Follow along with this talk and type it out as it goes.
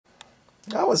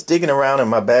I was digging around in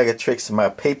my bag of tricks and my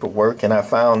paperwork, and I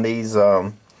found these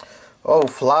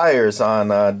old flyers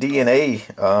on D+A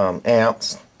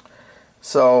amps.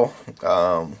 So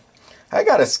I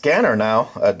got a scanner now,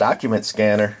 a document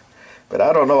scanner, but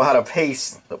I don't know how to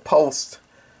post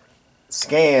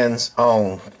scans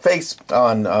on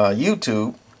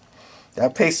YouTube. I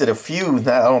pasted a few.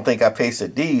 I don't think I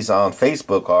pasted these on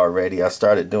Facebook already. I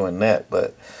started doing that,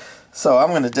 but so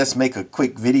I'm gonna just make a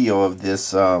quick video of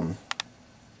this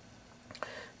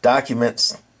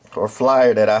documents or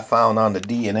flyer that I found on the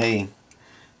D+A.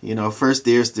 You know, first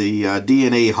there's the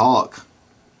D+A Hawk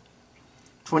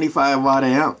 25 watt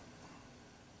amp.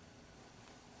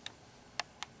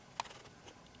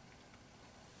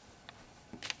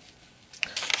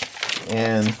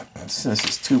 And since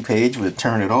it's 2-page, we'll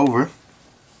turn it over.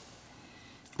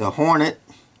 The Hornet.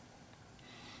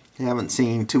 I haven't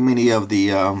seen too many of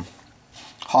the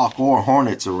Hawk or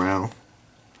Hornets around.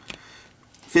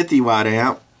 50 watt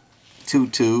amp,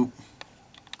 2-tube.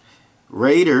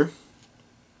 Raider,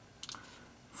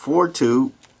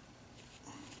 4-tube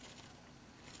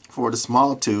for the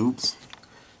small tubes.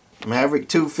 Maverick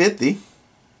 250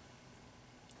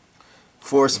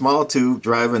 for small tube,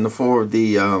 driving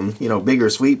the bigger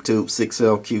sweep tube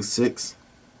 6LQ6.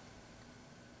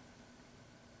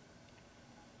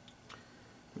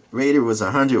 Raider was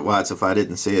 100 watts if I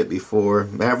didn't say it before.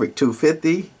 Maverick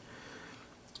 250,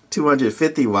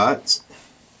 250 watts.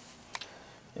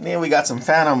 And then we got some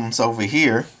Phantoms over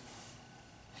here.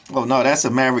 Oh no, that's a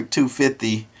Maverick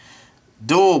 250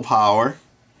 dual power.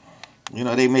 You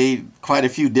know, they made quite a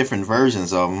few different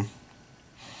versions of them.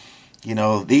 You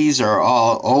know, these are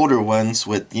all older ones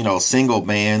with, you know, single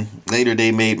band. Later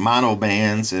they made mono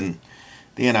bands, and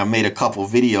then I made a couple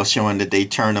videos showing that they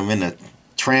turned them into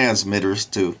transmitters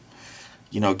to,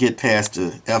 you know, get past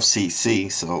the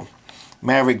FCC. So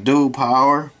Maverick dual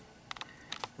power.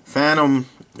 Phantom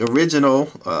original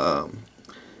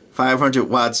 500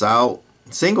 watts out,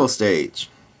 single stage.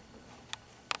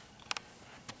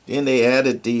 Then they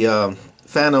added the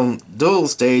Phantom dual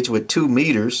stage with 2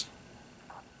 meters.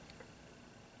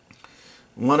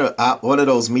 One of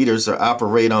those meters are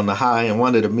operate on the high, and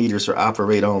one of the meters are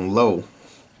operate on low.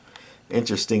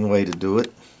 Interesting way to do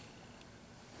it.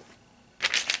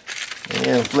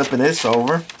 And flipping this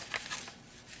over,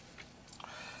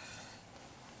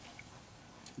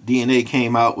 D+A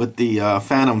came out with the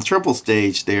Phantom triple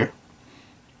stage there.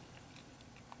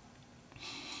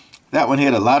 That one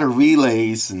had a lot of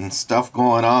relays and stuff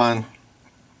going on,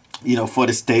 you know, for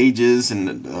the stages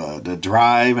and the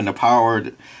drive and the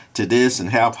power to this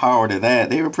and have power to that.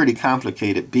 They were pretty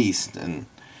complicated beasts, and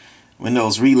when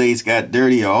those relays got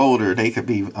dirty or older, they could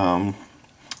be a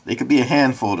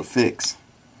handful to fix.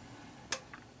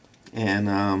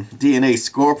 And D+A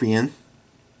Scorpion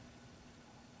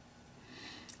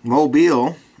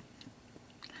Mobile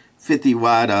 50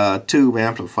 watt tube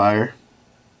amplifier.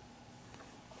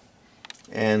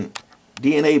 And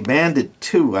D+A Bandit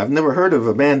 2. I've never heard of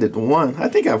a Bandit 1. I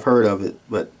think I've heard of it,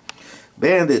 but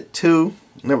Bandit 2,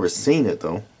 never seen it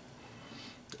though.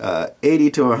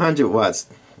 80 to 100 watts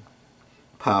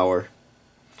power,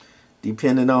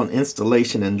 depending on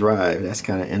installation and drive. That's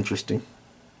kind of interesting.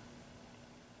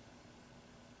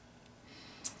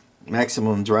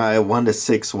 Maximum drive 1 to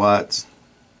 6 watts.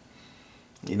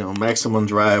 You know, maximum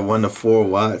drive 1 to 4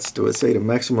 watts. Do it say the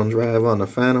maximum drive on the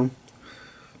Phantom?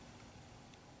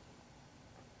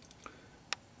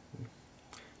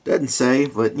 Doesn't say,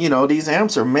 but you know, these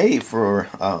amps are made for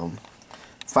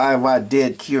 5 watt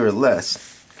dead key or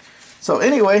less. So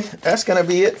anyway, that's gonna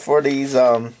be it for these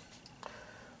old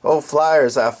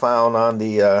flyers I found on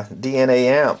the D+A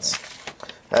amps.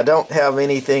 I don't have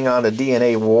anything on the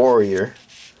D+A Warrior,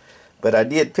 but I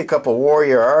did pick up a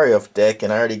Warrior RF deck,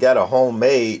 and I already got a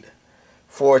homemade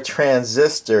 4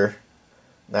 transformer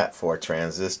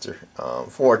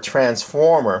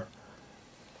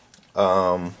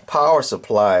power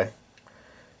supply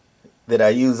that I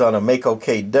use on a Mako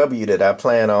KW that I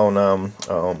plan on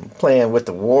playing with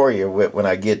the Warrior with when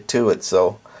I get to it.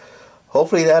 So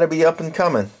hopefully that'll be up and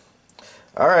coming.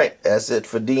 Alright, that's it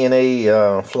for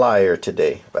D+A flyer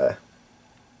today. Bye.